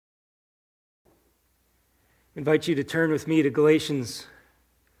I invite you to turn with me to Galatians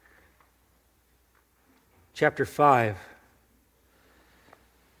chapter 5.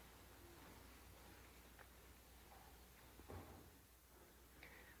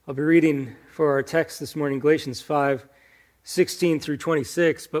 I'll be reading for our text this morning, Galatians 5:16 through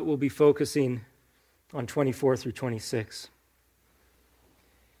 26, but we'll be focusing on 24 through 26.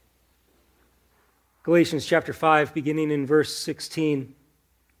 Galatians chapter 5, beginning in verse 16.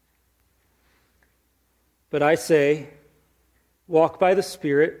 But I say, walk by the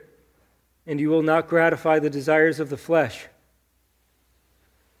Spirit, and you will not gratify the desires of the flesh.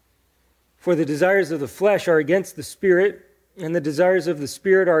 For the desires of the flesh are against the Spirit, and the desires of the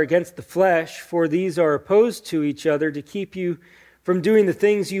Spirit are against the flesh, for these are opposed to each other to keep you from doing the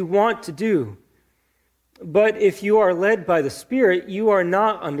things you want to do. But if you are led by the Spirit, you are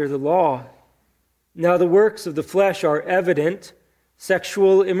not under the law. Now the works of the flesh are evident: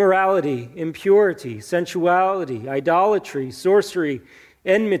 sexual immorality, impurity, sensuality, idolatry, sorcery,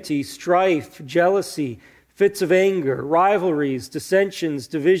 enmity, strife, jealousy, fits of anger, rivalries, dissensions,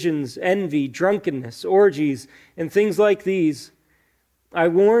 divisions, envy, drunkenness, orgies, and things like these. I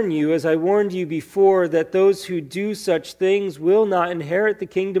warn you, as I warned you before, that those who do such things will not inherit the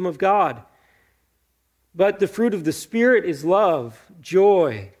kingdom of God. But the fruit of the Spirit is love,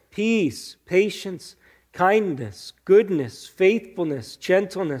 joy, peace, patience, kindness, goodness, faithfulness,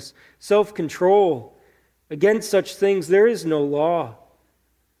 gentleness, self-control. Against such things there is no law.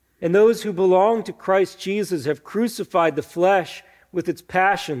 And those who belong to Christ Jesus have crucified the flesh with its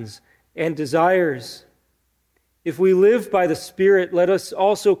passions and desires. If we live by the Spirit, let us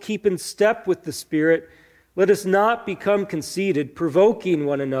also keep in step with the Spirit. Let us not become conceited, provoking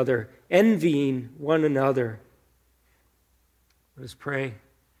one another, envying one another. Let us pray.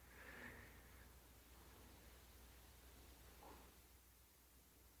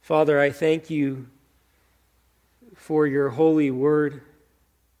 Father, I thank you for your holy word.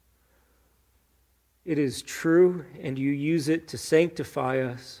 It is true, and you use it to sanctify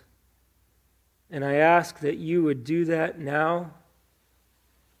us. And I ask that you would do that now,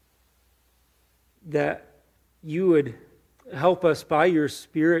 that you would help us by your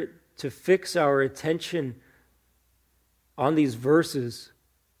Spirit to fix our attention on these verses,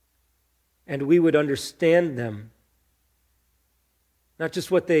 and we would understand them. Not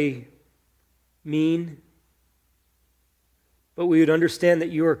just what they mean, but we would understand that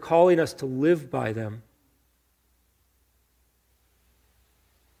you are calling us to live by them.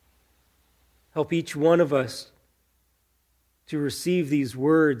 Help each one of us to receive these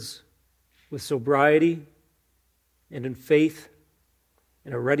words with sobriety and in faith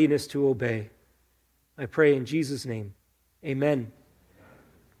and a readiness to obey. I pray in Jesus' name. Amen.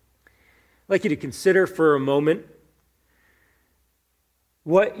 I'd like you to consider for a moment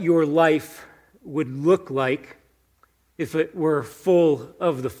what your life would look like if it were full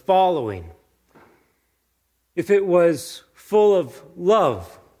of the following. If it was full of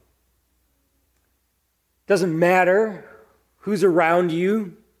love. Doesn't matter who's around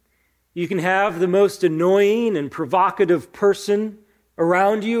you. You can have the most annoying and provocative person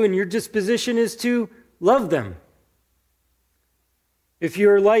around you, and your disposition is to love them. If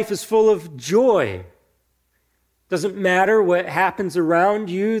your life is full of joy, doesn't matter what happens around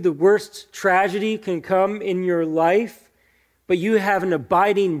you. The worst tragedy can come in your life, but you have an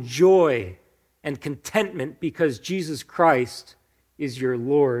abiding joy and contentment because Jesus Christ is your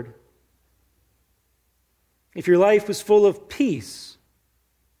Lord. If your life was full of peace,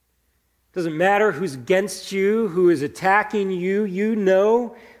 doesn't matter who's against you, who is attacking you, you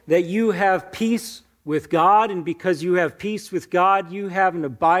know that you have peace with God, and because you have peace with God, you have an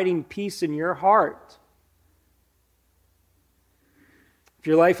abiding peace in your heart. If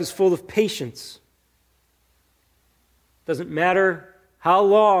your life is full of patience, doesn't matter how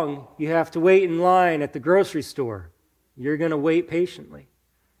long you have to wait in line at the grocery store, you're going to wait patiently.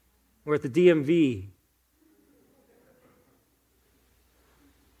 Or at the DMV.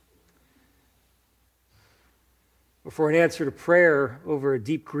 Or for an answer to prayer over a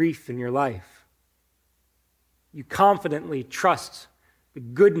deep grief in your life. You confidently trust the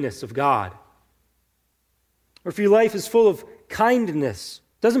goodness of God. Or if your life is full of kindness,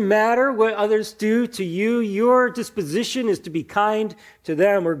 doesn't matter what others do to you, your disposition is to be kind to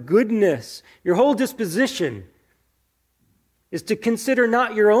them. Or goodness, your whole disposition is to consider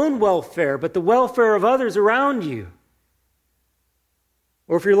not your own welfare, but the welfare of others around you.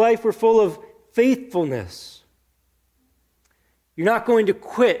 Or if your life were full of faithfulness, you're not going to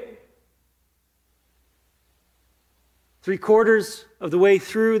quit 3/4 of the way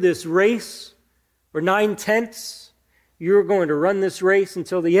through this race, or 9/10. You're going to run this race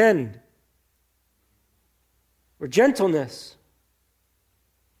until the end. or gentleness.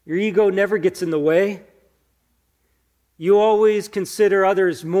 Your ego never gets in the way. You always consider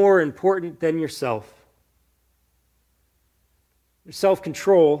others more important than yourself. Your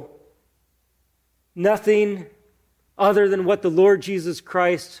self-control, nothing other than what the Lord Jesus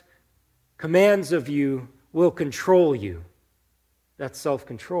Christ commands of you will control you. That's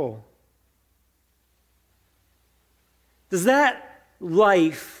self-control. Does that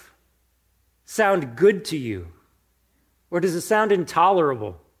life sound good to you? Or does it sound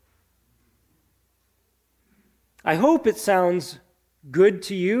intolerable? I hope it sounds good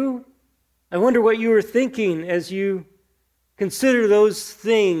to you. I wonder what you were thinking as you consider those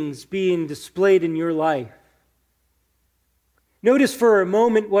things being displayed in your life. Notice for a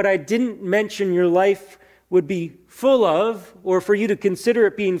moment what I didn't mention your life would be full of, or for you to consider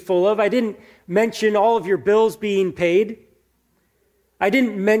it being full of. I didn't mention all of your bills being paid. I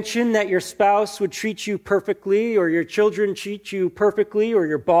didn't mention that your spouse would treat you perfectly, or your children treat you perfectly, or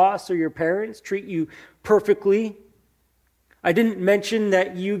your boss or your parents treat you perfectly. I didn't mention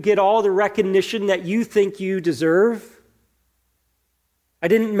that you get all the recognition that you think you deserve. I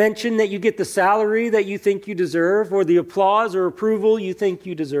didn't mention that you get the salary that you think you deserve, or the applause or approval you think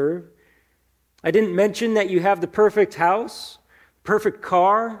you deserve. I didn't mention that you have the perfect house, perfect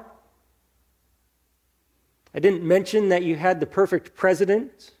car. I didn't mention that you had the perfect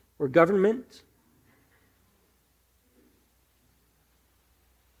president or government.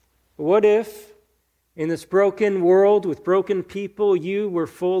 But what if, in this broken world with broken people, you were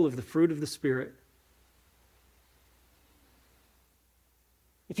full of the fruit of the Spirit?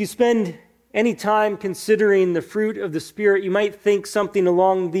 If you spend any time considering the fruit of the Spirit, you might think something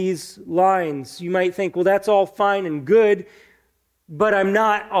along these lines. You might think, well, that's all fine and good, but I'm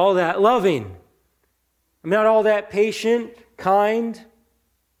not all that loving. I'm not all that patient, kind,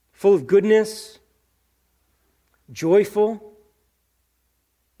 full of goodness, joyful.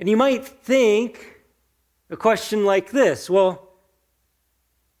 And you might think a question like this, well,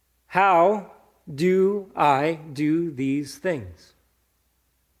 how do I do these things?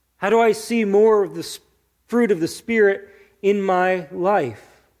 How do I see more of the fruit of the Spirit in my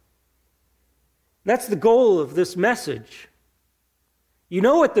life? That's the goal of this message. You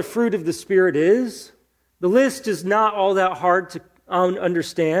know what the fruit of the Spirit is. The list is not all that hard to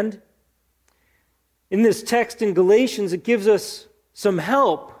understand. In this text in Galatians, it gives us some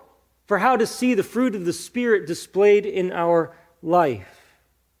help for how to see the fruit of the Spirit displayed in our life.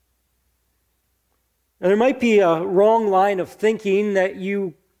 Now, there might be a wrong line of thinking that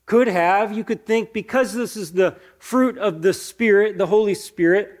you could think, because this is the fruit of the Spirit, the Holy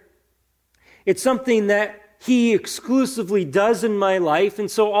Spirit, it's something that He exclusively does in my life,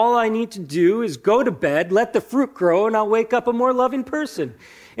 and so all I need to do is go to bed, let the fruit grow, and I'll wake up a more loving person.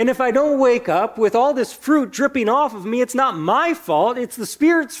 And if I don't wake up with all this fruit dripping off of me, it's not my fault, it's the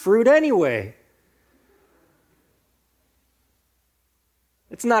Spirit's fruit anyway.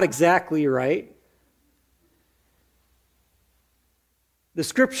 It's not exactly right. The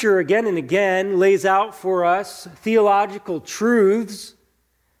Scripture again and again lays out for us theological truths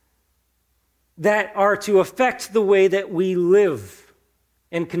that are to affect the way that we live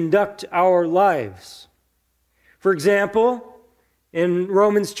and conduct our lives. For example, in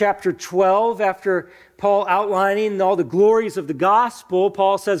Romans chapter 12, after Paul outlining all the glories of the gospel,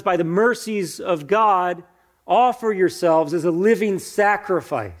 Paul says, by the mercies of God, offer yourselves as a living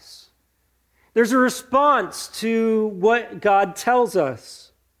sacrifice. There's a response to what God tells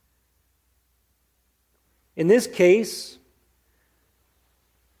us. In this case,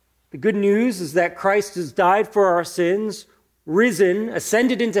 the good news is that Christ has died for our sins, risen,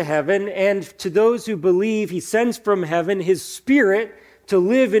 ascended into heaven, and to those who believe, He sends from heaven His Spirit to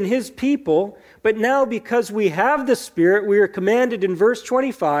live in His people. But now, because we have the Spirit, we are commanded in verse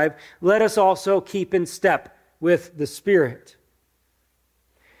 25, let us also keep in step with the Spirit.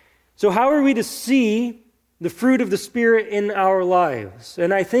 So how are we to see the fruit of the Spirit in our lives?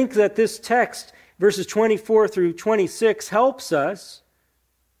 And I think that this text, verses 24 through 26, helps us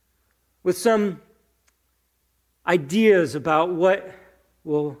with some ideas about what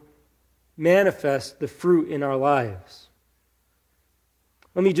will manifest the fruit in our lives.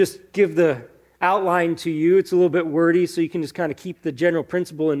 Let me just give the outline to you. It's a little bit wordy, so you can just kind of keep the general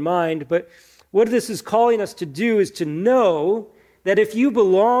principle in mind. But what this is calling us to do is to know that if you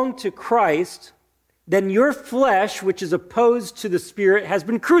belong to Christ, then your flesh, which is opposed to the Spirit, has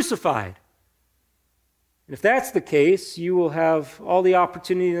been crucified. And if that's the case, you will have all the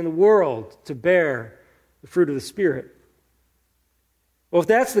opportunity in the world to bear the fruit of the Spirit. Well, if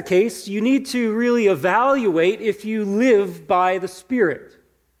that's the case, you need to really evaluate if you live by the Spirit.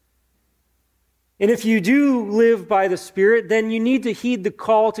 And if you do live by the Spirit, then you need to heed the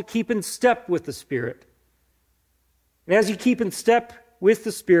call to keep in step with the Spirit. And as you keep in step with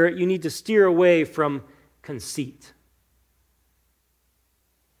the Spirit, you need to steer away from conceit.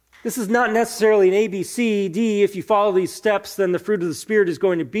 This is not necessarily an A, B, C, D. If you follow these steps, then the fruit of the Spirit is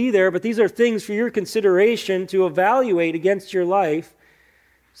going to be there. But these are things for your consideration to evaluate against your life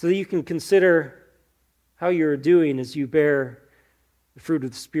so that you can consider how you're doing as you bear the fruit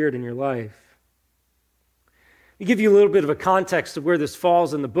of the Spirit in your life. To give you a little bit of a context of where this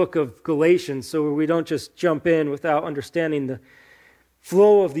falls in the book of Galatians so we don't just jump in without understanding the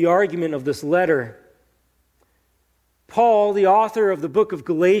flow of the argument of this letter. Paul, the author of the book of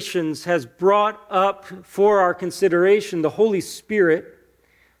Galatians, has brought up for our consideration the Holy Spirit,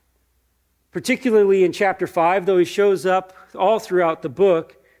 particularly in chapter 5, though he shows up all throughout the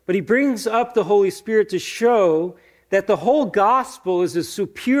book. But he brings up the Holy Spirit to show that the whole gospel is a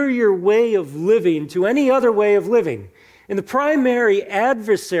superior way of living to any other way of living. And the primary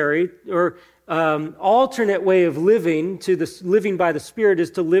adversary or alternate way of living to this living by the Spirit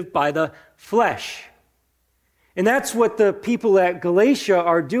is to live by the flesh. And that's what the people at Galatia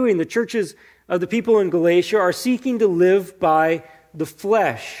are doing. The churches of the people in Galatia are seeking to live by the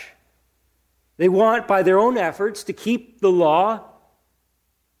flesh. They want, by their own efforts, to keep the law.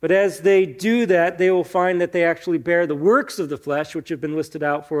 But as they do that, they will find that they actually bear the works of the flesh, which have been listed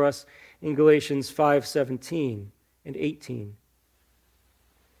out for us in Galatians 5:17 and 18.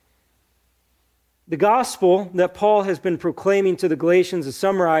 The gospel that Paul has been proclaiming to the Galatians is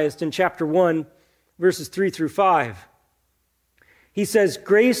summarized in chapter 1, verses 3 through 5. He says,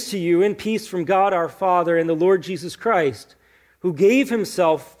 "Grace to you and peace from God our Father and the Lord Jesus Christ, who gave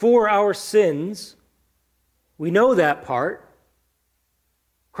himself for our sins." We know that part.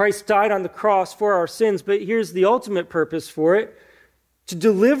 Christ died on the cross for our sins, but here's the ultimate purpose for it: to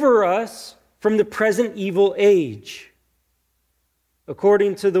deliver us from the present evil age,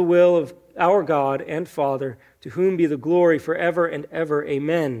 according to the will of our God and Father, to whom be the glory forever and ever.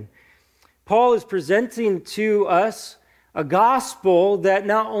 Amen. Paul is presenting to us a gospel that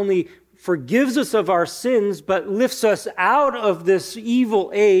not only forgives us of our sins, but lifts us out of this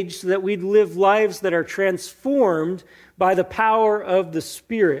evil age so that we'd live lives that are transformed by the power of the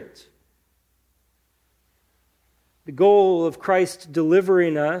Spirit. The goal of Christ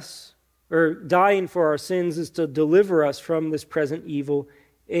delivering us, or dying for our sins, is to deliver us from this present evil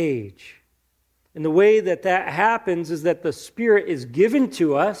age. And the way that that happens is that the Spirit is given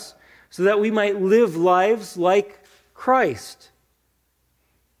to us so that we might live lives like Christ.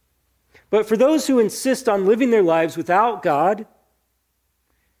 But for those who insist on living their lives without God,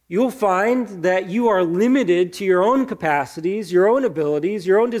 you'll find that you are limited to your own capacities, your own abilities,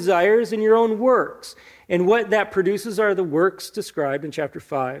 your own desires, and your own works. And what that produces are the works described in chapter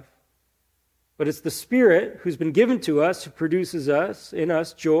 5. But it's the Spirit who's been given to us who produces in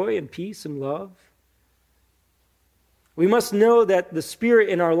us joy and peace and love. We must know that the Spirit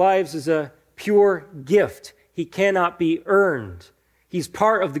in our lives is a pure gift. He cannot be earned. He's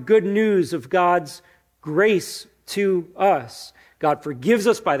part of the good news of God's grace to us. God forgives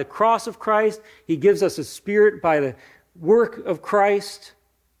us by the cross of Christ. He gives us a Spirit by the work of Christ.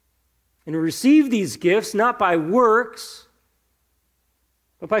 And we receive these gifts not by works,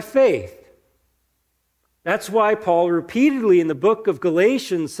 but by faith. That's why Paul repeatedly in the book of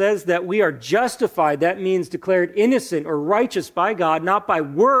Galatians says that we are justified. That means declared innocent or righteous by God, not by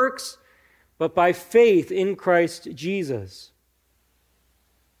works, but by faith in Christ Jesus.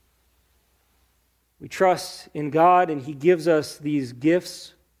 We trust in God and He gives us these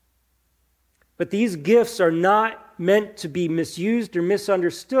gifts. But these gifts are not meant to be misused or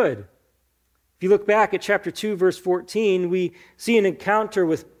misunderstood. If you look back at chapter 2, verse 14, we see an encounter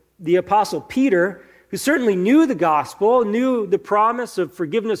with the Apostle Peter, who certainly knew the gospel, knew the promise of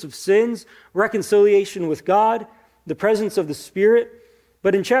forgiveness of sins, reconciliation with God, the presence of the Spirit.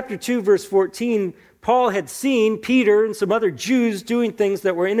 But in chapter 2, verse 14, Paul had seen Peter and some other Jews doing things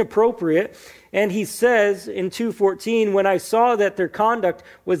that were inappropriate. And he says in 2:14, "When I saw that their conduct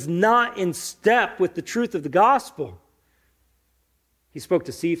was not in step with the truth of the gospel," he spoke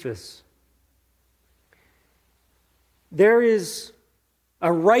to Cephas. There is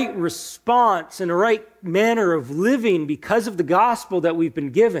a right response and a right manner of living because of the gospel that we've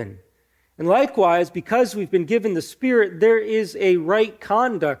been given. And likewise, because we've been given the Spirit, there is a right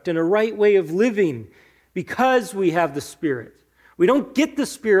conduct and a right way of living because we have the Spirit. We don't get the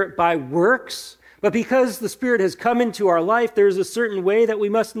Spirit by works, but because the Spirit has come into our life, there's a certain way that we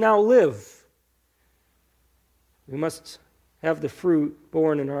must now live. We must have the fruit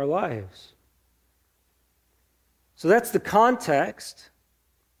born in our lives. So that's the context.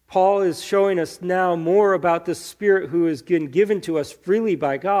 Paul is showing us now more about the Spirit who has been given to us freely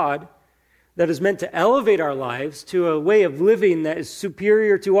by God, that is meant to elevate our lives to a way of living that is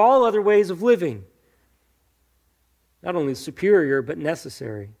superior to all other ways of living. Not only superior, but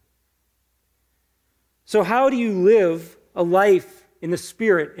necessary. So how do you live a life in the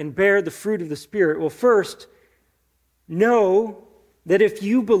Spirit and bear the fruit of the Spirit? Well, first, know that if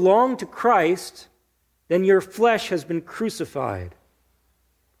you belong to Christ, then your flesh has been crucified.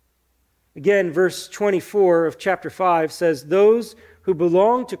 Again, verse 24 of chapter 5 says, "Those who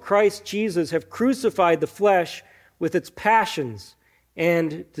belong to Christ Jesus have crucified the flesh with its passions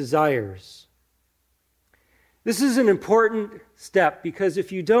and desires." This is an important step because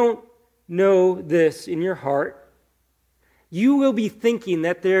if you don't know this in your heart, you will be thinking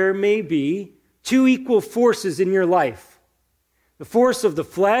that there may be two equal forces in your life: the force of the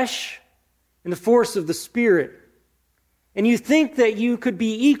flesh and the force of the Spirit. And you think that you could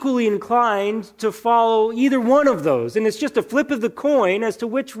be equally inclined to follow either one of those. And it's just a flip of the coin as to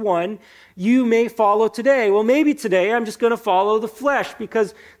which one you may follow today. Well, maybe today I'm just going to follow the flesh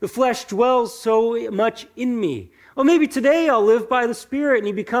because the flesh dwells so much in me. Well, maybe today I'll live by the Spirit, and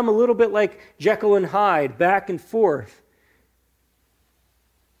you become a little bit like Jekyll and Hyde, back and forth.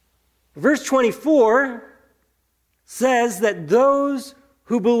 Verse 24 says that those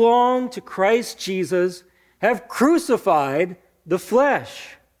who belong to Christ Jesus have crucified the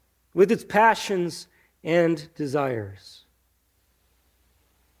flesh with its passions and desires.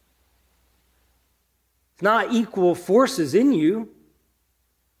 It's not equal forces in you.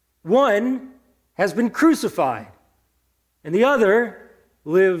 One has been crucified, and the other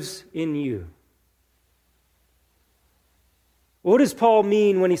lives in you. What does Paul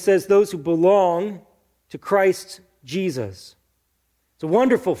mean when he says those who belong to Christ Jesus? It's a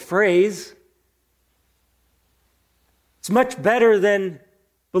wonderful phrase. It's much better than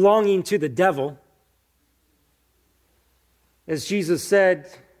belonging to the devil. As Jesus said,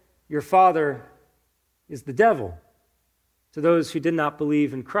 your father is the devil, to those who did not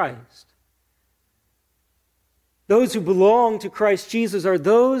believe in Christ. Those who belong to Christ Jesus are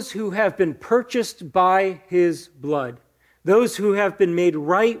those who have been purchased by his blood, those who have been made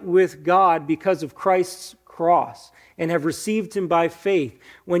right with God because of Christ's cross and have received him by faith.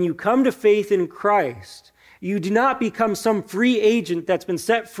 When you come to faith in Christ, you do not become some free agent that's been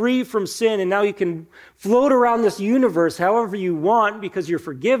set free from sin and now you can float around this universe however you want because you're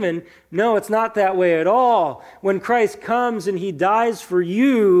forgiven. No, it's not that way at all. When Christ comes and he dies for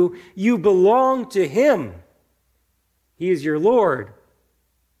you, you belong to him. He is your Lord,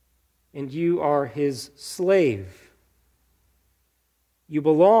 and you are his slave. You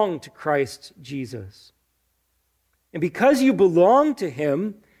belong to Christ Jesus. And because you belong to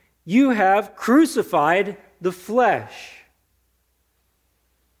him, you have crucified the flesh.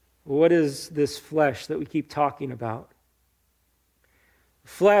 What is this flesh that we keep talking about?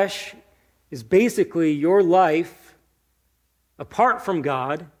 Flesh is basically your life apart from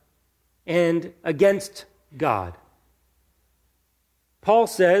God and against God. Paul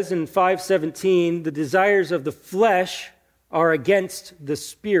says in 5:17, the desires of the flesh are against the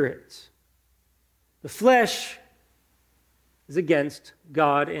Spirit. The flesh is against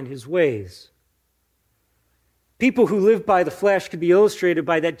God and his ways. People who live by the flesh could be illustrated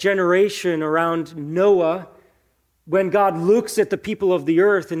by that generation around Noah, when God looks at the people of the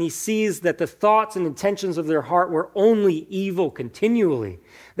earth and he sees that the thoughts and intentions of their heart were only evil continually.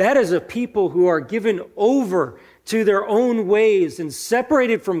 That is a people who are given over to their own ways and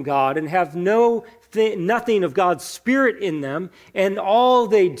separated from God and have nothing of God's Spirit in them, and all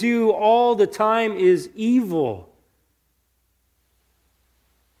they do all the time is evil.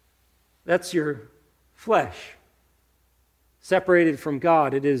 That's your flesh. Separated from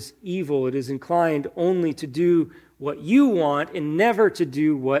God, it is evil. It is inclined only to do what you want and never to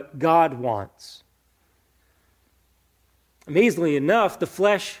do what God wants. Amazingly enough, the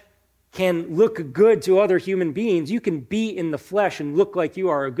flesh can look good to other human beings. You can be in the flesh and look like you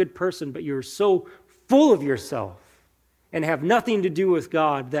are a good person, but you're so full of yourself and have nothing to do with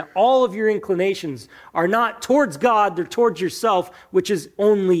God that all of your inclinations are not towards God, they're towards yourself, which is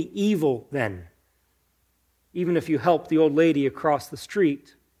only evil then. Even if you help the old lady across the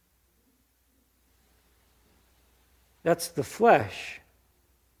street. That's the flesh.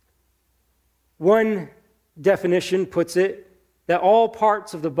 One definition puts it that all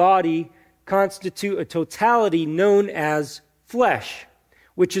parts of the body constitute a totality known as flesh,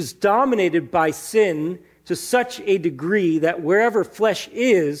 which is dominated by sin to such a degree that wherever flesh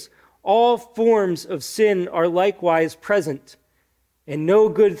is, all forms of sin are likewise present, and no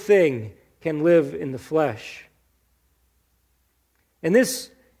good thing can live in the flesh. And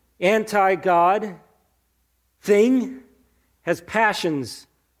this anti-God thing has passions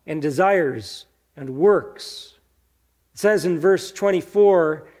and desires and works. It says in verse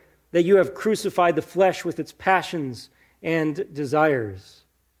 24 that you have crucified the flesh with its passions and desires.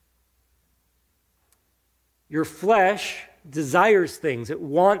 Your flesh desires things. It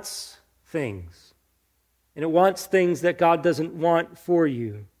wants things. And it wants things that God doesn't want for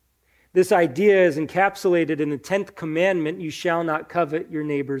you. This idea is encapsulated in the 10th commandment, you shall not covet your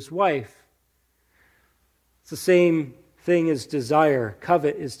neighbor's wife. It's the same thing as desire.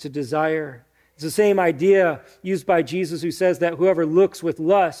 Covet is to desire. It's the same idea used by Jesus, who says that whoever looks with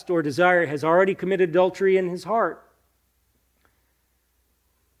lust or desire has already committed adultery in his heart.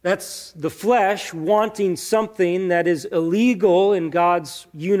 That's the flesh wanting something that is illegal in God's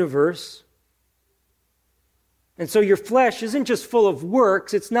universe. And so your flesh isn't just full of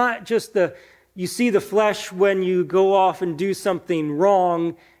works. It's not just you see the flesh when you go off and do something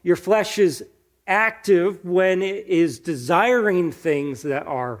wrong. Your flesh is active when it is desiring things that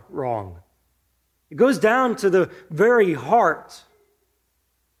are wrong. It goes down to the very heart.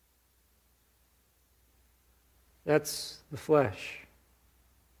 That's the flesh.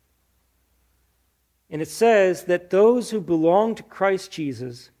 And it says that those who belong to Christ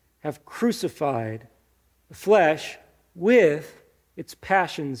Jesus have crucified the flesh with its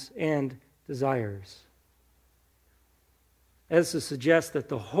passions and desires. As to suggest that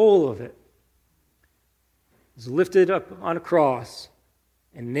the whole of it is lifted up on a cross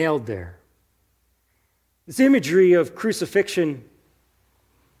and nailed there. This imagery of crucifixion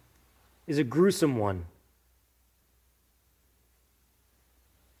is a gruesome one.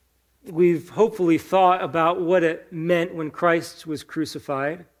 We've hopefully thought about what it meant when Christ was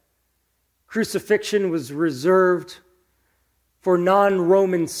crucified. Crucifixion was reserved for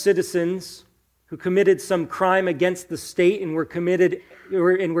non-Roman citizens who committed some crime against the state and were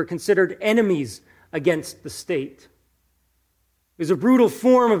considered enemies against the state. It was a brutal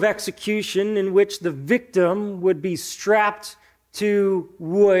form of execution in which the victim would be strapped to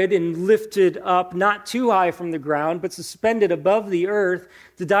wood and lifted up, not too high from the ground, but suspended above the earth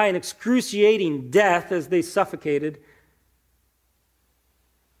to die an excruciating death as they suffocated.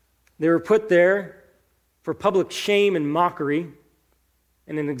 They were put there for public shame and mockery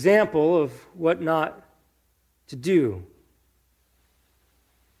and an example of what not to do.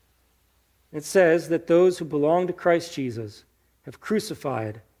 It says that those who belong to Christ Jesus have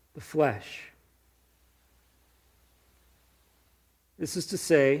crucified the flesh. This is to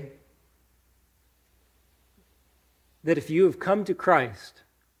say that if you have come to Christ,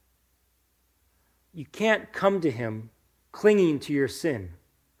 you can't come to him clinging to your sin.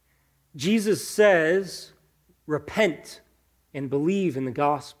 Jesus says, repent and believe in the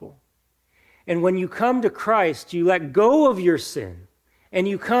gospel. And when you come to Christ, you let go of your sin and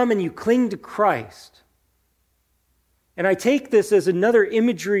you come and you cling to Christ. And I take this as another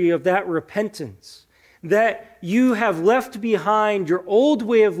imagery of that repentance, that you have left behind your old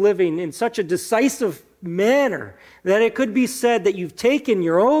way of living in such a decisive manner that it could be said that you've taken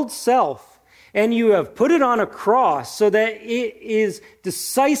your old self and you have put it on a cross so that it is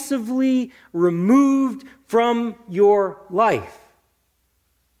decisively removed from your life.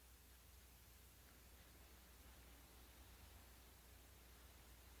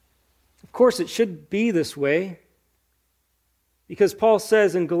 Of course, it should be this way, because Paul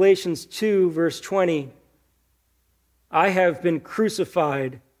says in Galatians 2, verse 20, I have been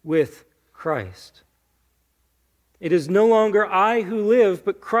crucified with Christ. It is no longer I who live,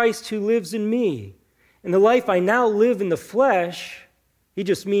 but Christ who lives in me. And the life I now live in the flesh, he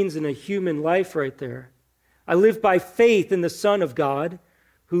just means in a human life right there. I live by faith in the Son of God,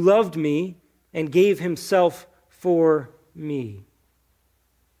 who loved me and gave himself for me.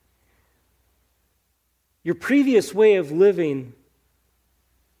 Your previous way of living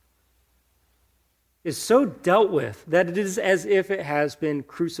is so dealt with that it is as if it has been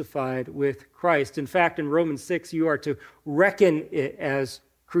crucified with Christ. In fact, in Romans 6, you are to reckon it as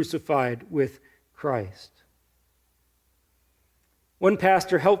crucified with Christ. One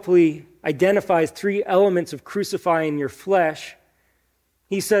pastor helpfully identifies 3 elements of crucifying your flesh.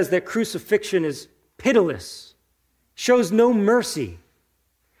 He says that crucifixion is pitiless, shows no mercy.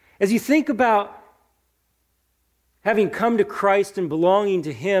 As you think about having come to Christ and belonging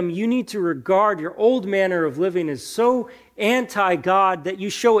to him, you need to regard your old manner of living as so anti-God that you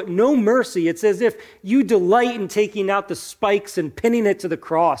show it no mercy. It's as if you delight in taking out the spikes and pinning it to the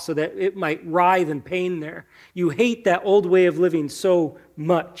cross so that it might writhe in pain there. You hate that old way of living so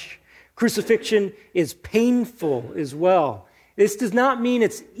much. Crucifixion is painful as well. This does not mean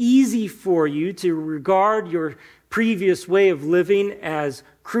it's easy for you to regard your previous way of living as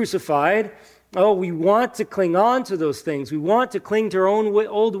crucified, we want to cling on to those things. We want to cling to our own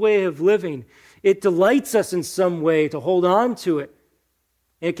old way of living. It delights us in some way to hold on to it.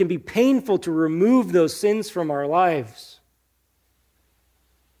 And it can be painful to remove those sins from our lives.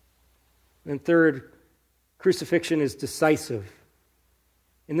 And third, crucifixion is decisive.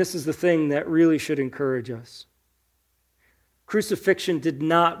 And this is the thing that really should encourage us. Crucifixion did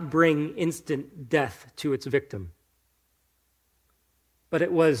not bring instant death to its victim, but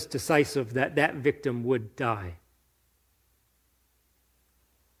it was decisive that that victim would die.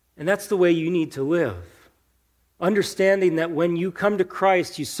 And that's the way you need to live. Understanding that when you come to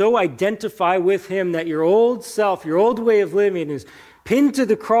Christ, you so identify with Him that your old self, your old way of living is pinned to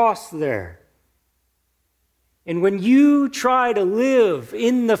the cross there. And when you try to live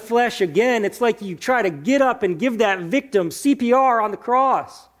in the flesh again, it's like you try to get up and give that victim CPR on the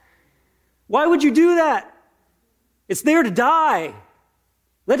cross. Why would you do that? It's there to die.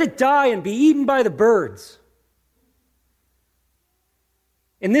 Let it die and be eaten by the birds.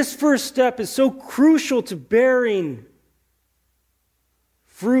 And this first step is so crucial to bearing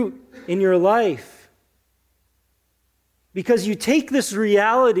fruit in your life. Because you take this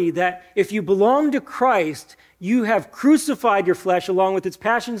reality that if you belong to Christ, you have crucified your flesh along with its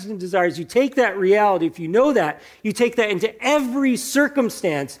passions and desires. You take that reality, if you know that, you take that into every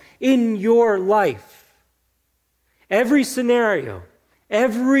circumstance in your life. Every scenario,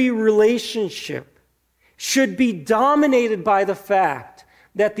 every relationship should be dominated by the fact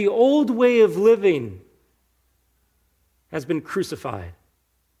that the old way of living has been crucified.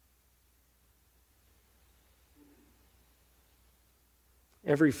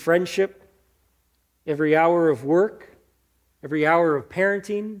 Every friendship, every hour of work, every hour of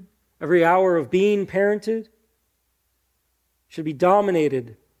parenting, every hour of being parented should be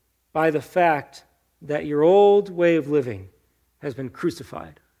dominated by the fact that your old way of living has been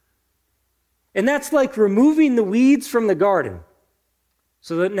crucified. And that's like removing the weeds from the garden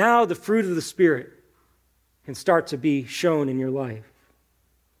so that now the fruit of the Spirit can start to be shown in your life.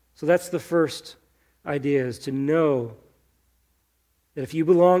 So that's the first idea, is to know that if you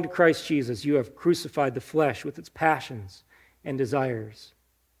belong to Christ Jesus, you have crucified the flesh with its passions and desires.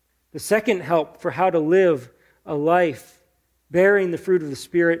 The second help for how to live a life bearing the fruit of the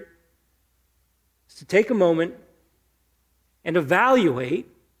Spirit is to take a moment and evaluate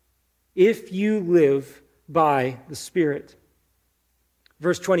if you live by the Spirit.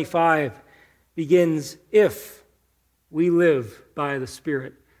 Verse 25 begins, if we live by the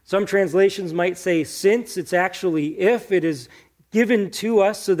Spirit. Some translations might say since. It's actually if. It is given to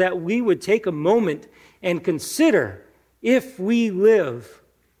us so that we would take a moment and consider if we live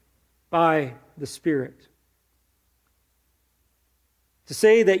by the Spirit. To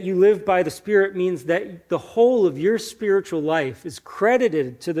say that you live by the Spirit means that the whole of your spiritual life is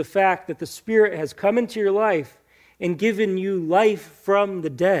credited to the fact that the Spirit has come into your life and given you life from the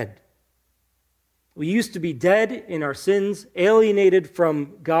dead. We used to be dead in our sins, alienated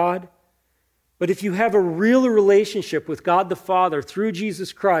from God. But if you have a real relationship with God the Father through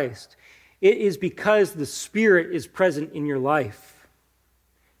Jesus Christ, it is because the Spirit is present in your life.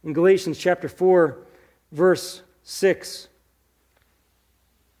 In Galatians chapter 4, verse 6,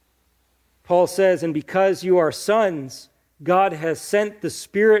 Paul says, and because you are sons, God has sent the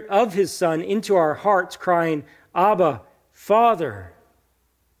Spirit of His Son into our hearts, crying, Abba, Father.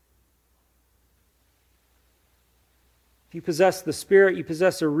 If you possess the Spirit, you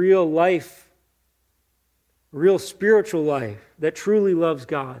possess a real life, a real spiritual life that truly loves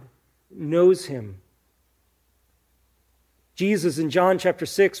God, knows Him. Jesus in John chapter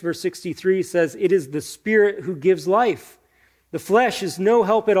 6, verse 63 says, it is the Spirit who gives life. The flesh is no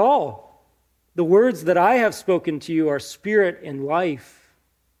help at all. The words that I have spoken to you are spirit and life.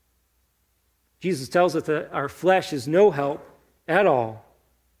 Jesus tells us that our flesh is no help at all.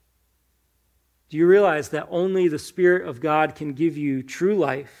 Do you realize that only the Spirit of God can give you true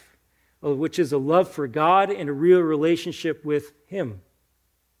life, which is a love for God and a real relationship with Him?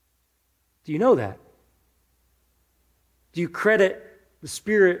 Do you know that? Do you credit the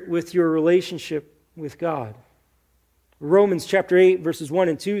Spirit with your relationship with God? Romans chapter 8, verses 1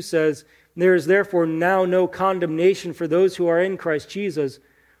 and 2 says, there is therefore now no condemnation for those who are in Christ Jesus,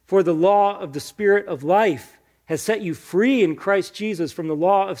 for the law of the Spirit of life has set you free in Christ Jesus from the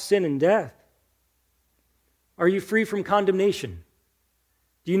law of sin and death. Are you free from condemnation?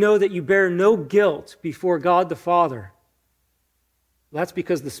 Do you know that you bear no guilt before God the Father? That's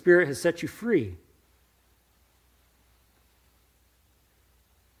because the Spirit has set you free.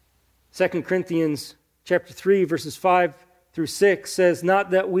 2 Corinthians chapter 3, verses 5 through 6 says,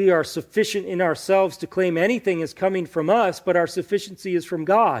 "Not that we are sufficient in ourselves to claim anything as coming from us, but our sufficiency is from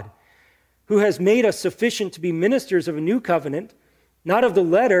God, who has made us sufficient to be ministers of a new covenant, not of the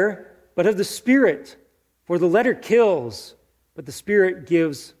letter, but of the Spirit. For the letter kills, but the Spirit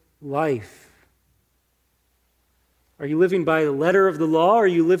gives life." Are you living by the letter of the law, or are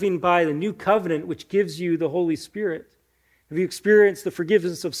you living by the new covenant which gives you the Holy Spirit? Have you experienced the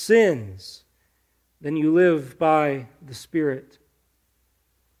forgiveness of sins? Then you live by the Spirit.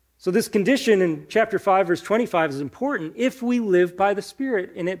 So this condition in chapter 5, verse 25 is important if we live by the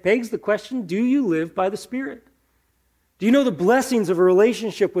Spirit. And it begs the question, do you live by the Spirit? Do you know the blessings of a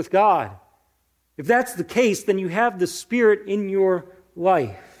relationship with God? If that's the case, then you have the Spirit in your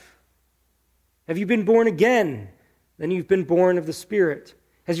life. Have you been born again? Then you've been born of the Spirit.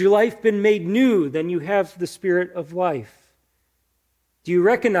 Has your life been made new? Then you have the Spirit of life. Do you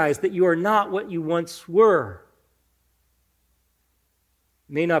recognize that you are not what you once were?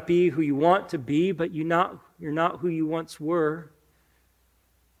 You may not be who you want to be, but you're not who you once were.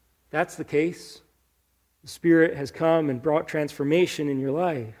 If that's the case, the Spirit has come and brought transformation in your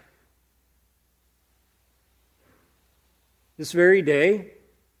life. This very day,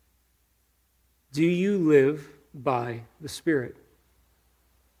 do you live by the Spirit?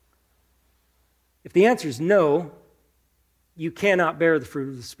 If the answer is no, you cannot bear the fruit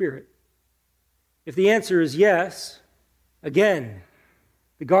of the Spirit. If the answer is yes, again,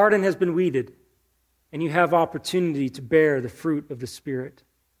 the garden has been weeded, and you have opportunity to bear the fruit of the Spirit.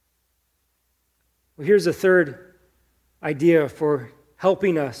 Well, here's a third idea for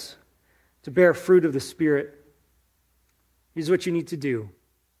helping us to bear fruit of the Spirit. Here's what you need to do.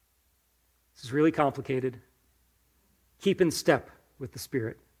 This is really complicated. Keep in step with the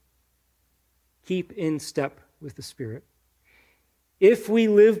Spirit. Keep in step with the Spirit. If we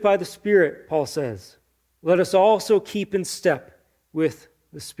live by the Spirit, Paul says, let us also keep in step with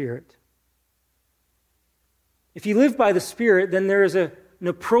the Spirit. If you live by the Spirit, then there is an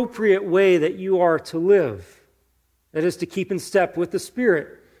appropriate way that you are to live. That is to keep in step with the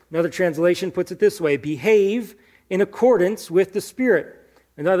Spirit. Another translation puts it this way: behave in accordance with the Spirit.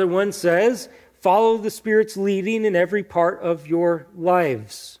 Another one says, follow the Spirit's leading in every part of your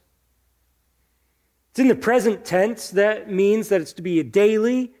lives. It's in the present tense. That means that it's to be a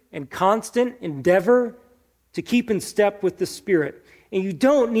daily and constant endeavor to keep in step with the Spirit. And you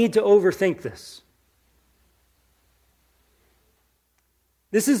don't need to overthink this.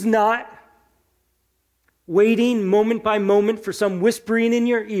 This is not waiting moment by moment for some whispering in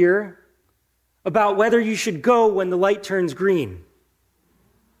your ear about whether you should go when the light turns green,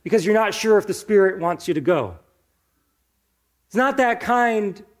 because you're not sure if the Spirit wants you to go. It's not that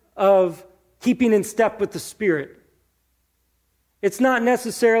kind of keeping in step with the Spirit. It's not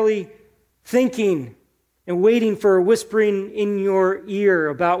necessarily thinking and waiting for a whispering in your ear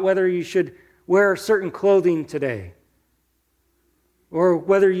about whether you should wear certain clothing today, or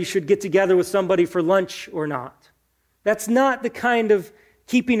whether you should get together with somebody for lunch or not. That's not the kind of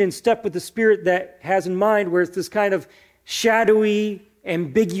keeping in step with the Spirit that has in mind, where it's this kind of shadowy,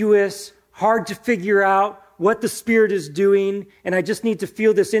 ambiguous, hard to figure out what the Spirit is doing, and I just need to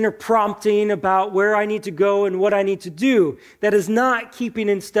feel this inner prompting about where I need to go and what I need to do. That is not keeping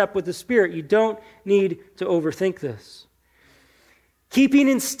in step with the Spirit. You don't need to overthink this. Keeping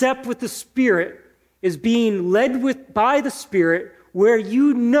in step with the Spirit is being led by the Spirit where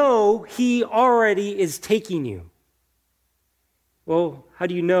you know He already is taking you. Well, how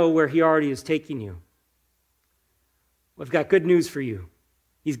do you know where He already is taking you? Well, I've got good news for you.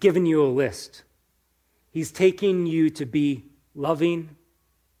 He's given you a list. He's taking you to be loving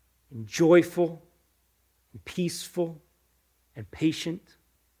and joyful and peaceful and patient,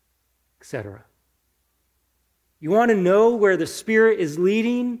 etc. You want to know where the Spirit is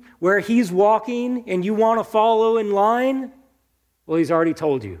leading, where He's walking, and you want to follow in line? Well, He's already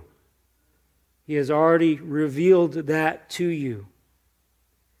told you. He has already revealed that to you.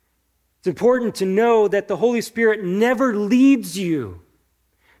 It's important to know that the Holy Spirit never leads you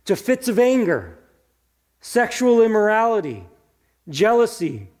to fits of anger, sexual immorality,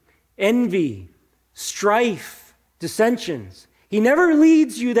 jealousy, envy, strife, dissensions. He never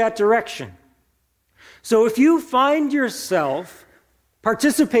leads you that direction. So if you find yourself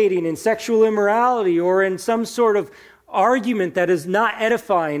participating in sexual immorality or in some sort of argument that is not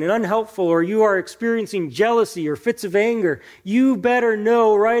edifying and unhelpful, or you are experiencing jealousy or fits of anger, you better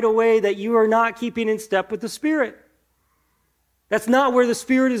know right away that you are not keeping in step with the Spirit. That's not where the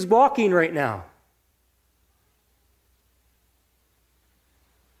Spirit is walking right now.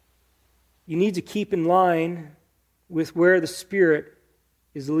 You need to keep in line with where the Spirit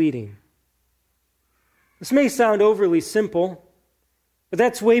is leading. This may sound overly simple, but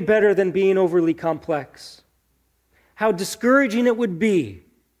that's way better than being overly complex. How discouraging it would be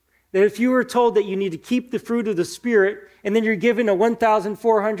that if you were told that you need to keep the fruit of the Spirit, and then you're given a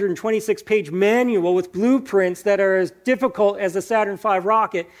 1,426-page manual with blueprints that are as difficult as a Saturn V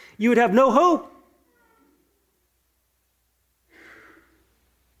rocket, you would have no hope.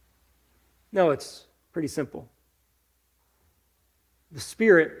 No, it's pretty simple. The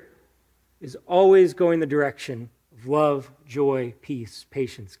Spirit is always going the direction of love, joy, peace,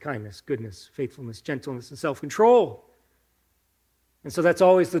 patience, kindness, goodness, faithfulness, gentleness, and self-control. And so that's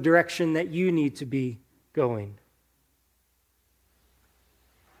always the direction that you need to be going.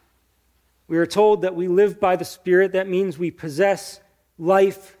 We are told that we live by the Spirit. That means we possess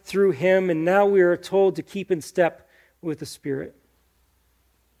life through Him, and now we are told to keep in step with the Spirit.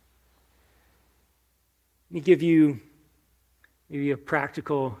 Let me give you maybe a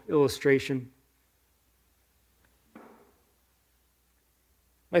practical illustration.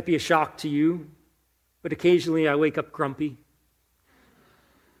 Might be a shock to you, but occasionally I wake up grumpy,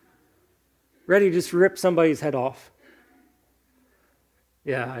 ready to just rip somebody's head off.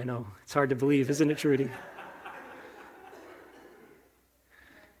 Yeah, I know. It's hard to believe, isn't it, Trudy?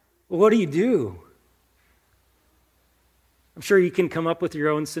 Well, what do? I'm sure you can come up with your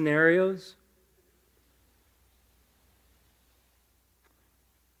own scenarios.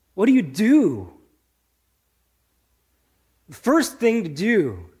 What do? The first thing to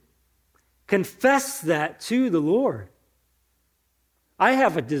do, confess that to the Lord. I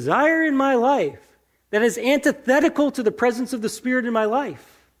have a desire in my life that is antithetical to the presence of the Spirit in my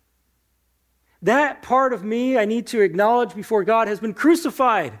life. That part of me I need to acknowledge before God has been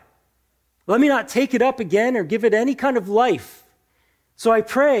crucified. Let me not take it up again or give it any kind of life. So I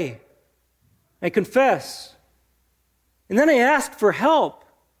pray, I confess, and then I ask for help.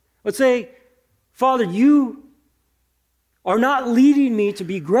 Let's say, Father, you are not leading me to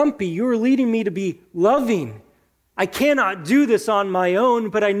be grumpy. You are leading me to be loving. I cannot do this on my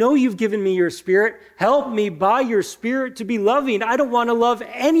own, but I know you've given me your Spirit. Help me by your Spirit to be loving. I don't want to love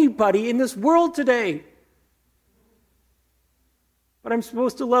anybody in this world today. But I'm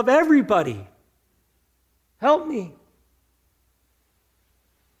supposed to love everybody. Help me.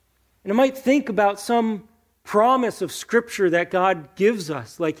 And I might think about some promise of Scripture that God gives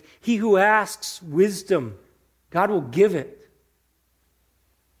us, like he who asks wisdom, God will give it.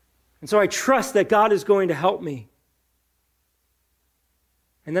 And so I trust that God is going to help me.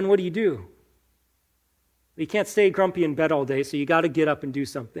 And then what do? You can't stay grumpy in bed all day, so you got to get up and do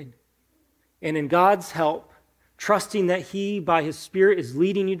something. And in God's help, trusting that He, by His Spirit, is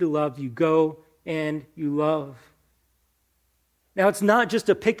leading you to love, you go and you love. Now, it's not just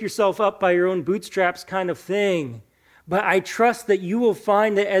a pick yourself up by your own bootstraps kind of thing, but I trust that you will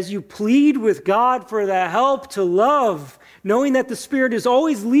find that as you plead with God for that help to love, knowing that the Spirit is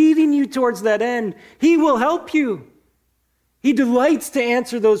always leading you towards that end, He will help you. He delights to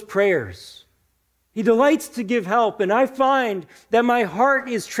answer those prayers. He delights to give help, and I find that my heart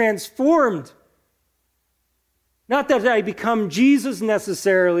is transformed. Not that I become Jesus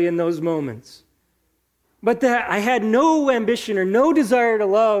necessarily in those moments, but that I had no ambition or no desire to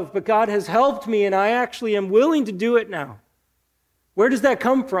love, but God has helped me, and I actually am willing to do it now. Where does that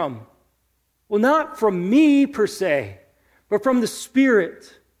come from? Well, not from me per se, but from the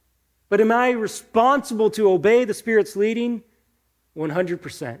Spirit. But am I responsible to obey the Spirit's leading?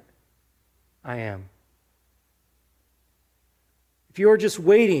 100%. I am. If you're just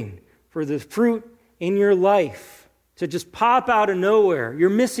waiting for the fruit in your life to just pop out of nowhere, you're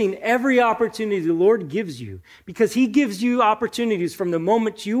missing every opportunity the Lord gives you, because He gives you opportunities from the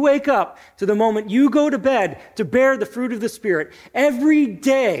moment you wake up to the moment you go to bed to bear the fruit of the Spirit. Every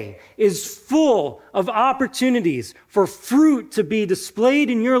day is full of opportunities for fruit to be displayed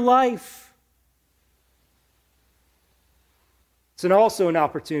in your life. It's also an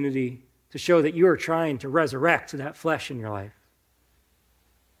opportunity to show that you are trying to resurrect that flesh in your life.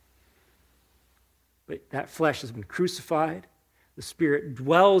 But that flesh has been crucified. The Spirit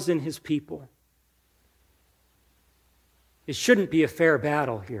dwells in His people. It shouldn't be a fair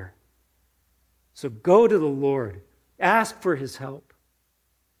battle here. So go to the Lord. Ask for His help.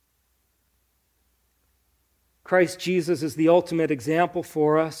 Christ Jesus is the ultimate example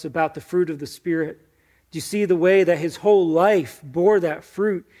for us about the fruit of the Spirit. Do you see the way that His whole life bore that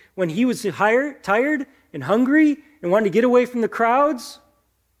fruit? When He was tired and hungry and wanted to get away from the crowds,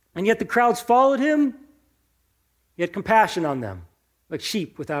 and yet the crowds followed Him, He had compassion on them, like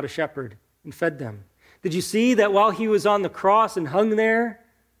sheep without a shepherd, and fed them. Did you see that while He was on the cross and hung there,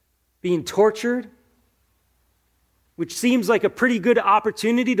 being tortured, which seems like a pretty good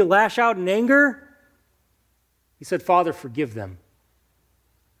opportunity to lash out in anger, He said, Father, forgive them.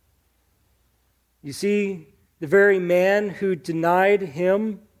 You see, the very man who denied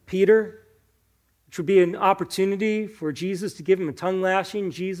him, Peter, which would be an opportunity for Jesus to give him a tongue lashing,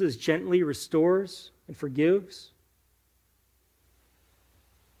 Jesus gently restores and forgives.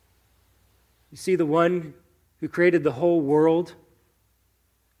 You see, the one who created the whole world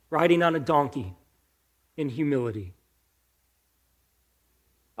riding on a donkey in humility.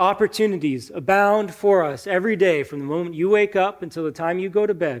 Opportunities abound for us every day from the moment you wake up until the time you go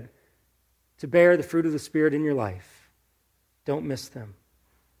to bed to bear the fruit of the Spirit in your life. Don't miss them.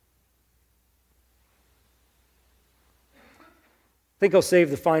 I think I'll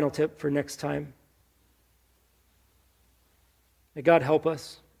save the final tip for next time. May God help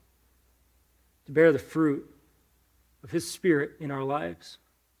us to bear the fruit of His Spirit in our lives.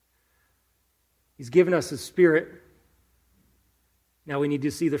 He's given us His Spirit. Now we need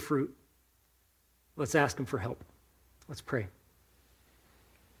to see the fruit. Let's ask Him for help. Let's pray.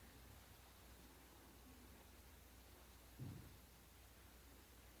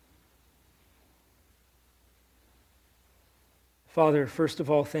 Father, first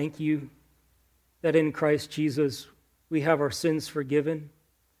of all, thank you that in Christ Jesus we have our sins forgiven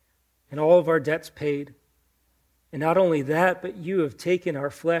and all of our debts paid. And not only that, but you have taken our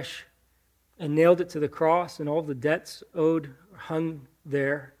flesh and nailed it to the cross, and all the debts owed hung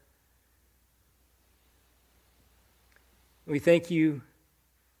there. We thank you.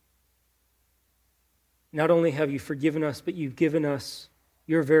 Not only have you forgiven us, but you've given us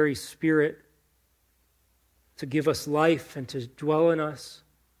your very Spirit to give us life and to dwell in us.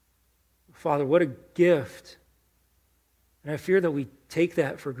 Father, what a gift. And I fear that we take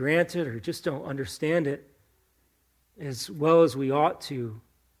that for granted or just don't understand it as well as we ought to.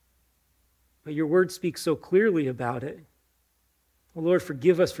 But your word speaks so clearly about it. Oh, Lord,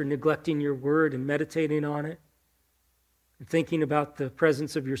 forgive us for neglecting your word and meditating on it and thinking about the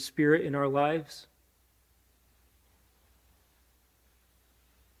presence of your Spirit in our lives.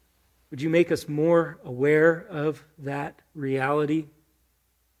 Would you make us more aware of that reality?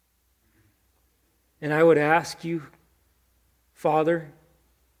 And I would ask you, Father,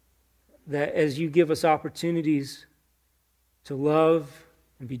 that as you give us opportunities to love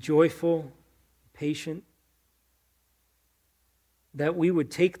and be joyful, patient, that we would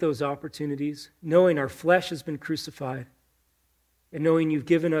take those opportunities, knowing our flesh has been crucified, and knowing you've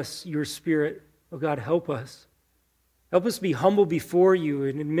given us your Spirit. Oh God, help us. Help us be humble before you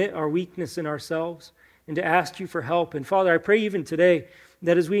and admit our weakness in ourselves and to ask you for help. And Father, I pray even today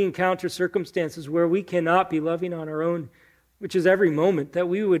that as we encounter circumstances where we cannot be loving on our own, which is every moment, that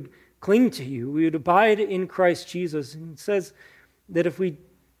we would cling to you. We would abide in Christ Jesus. And it says that if we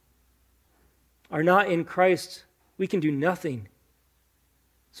are not in Christ, we can do nothing.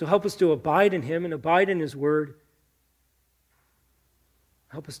 So help us to abide in Him and abide in His Word.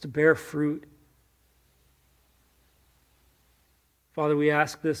 Help us to bear fruit. Father, we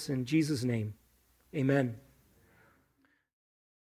ask this in Jesus' name. Amen.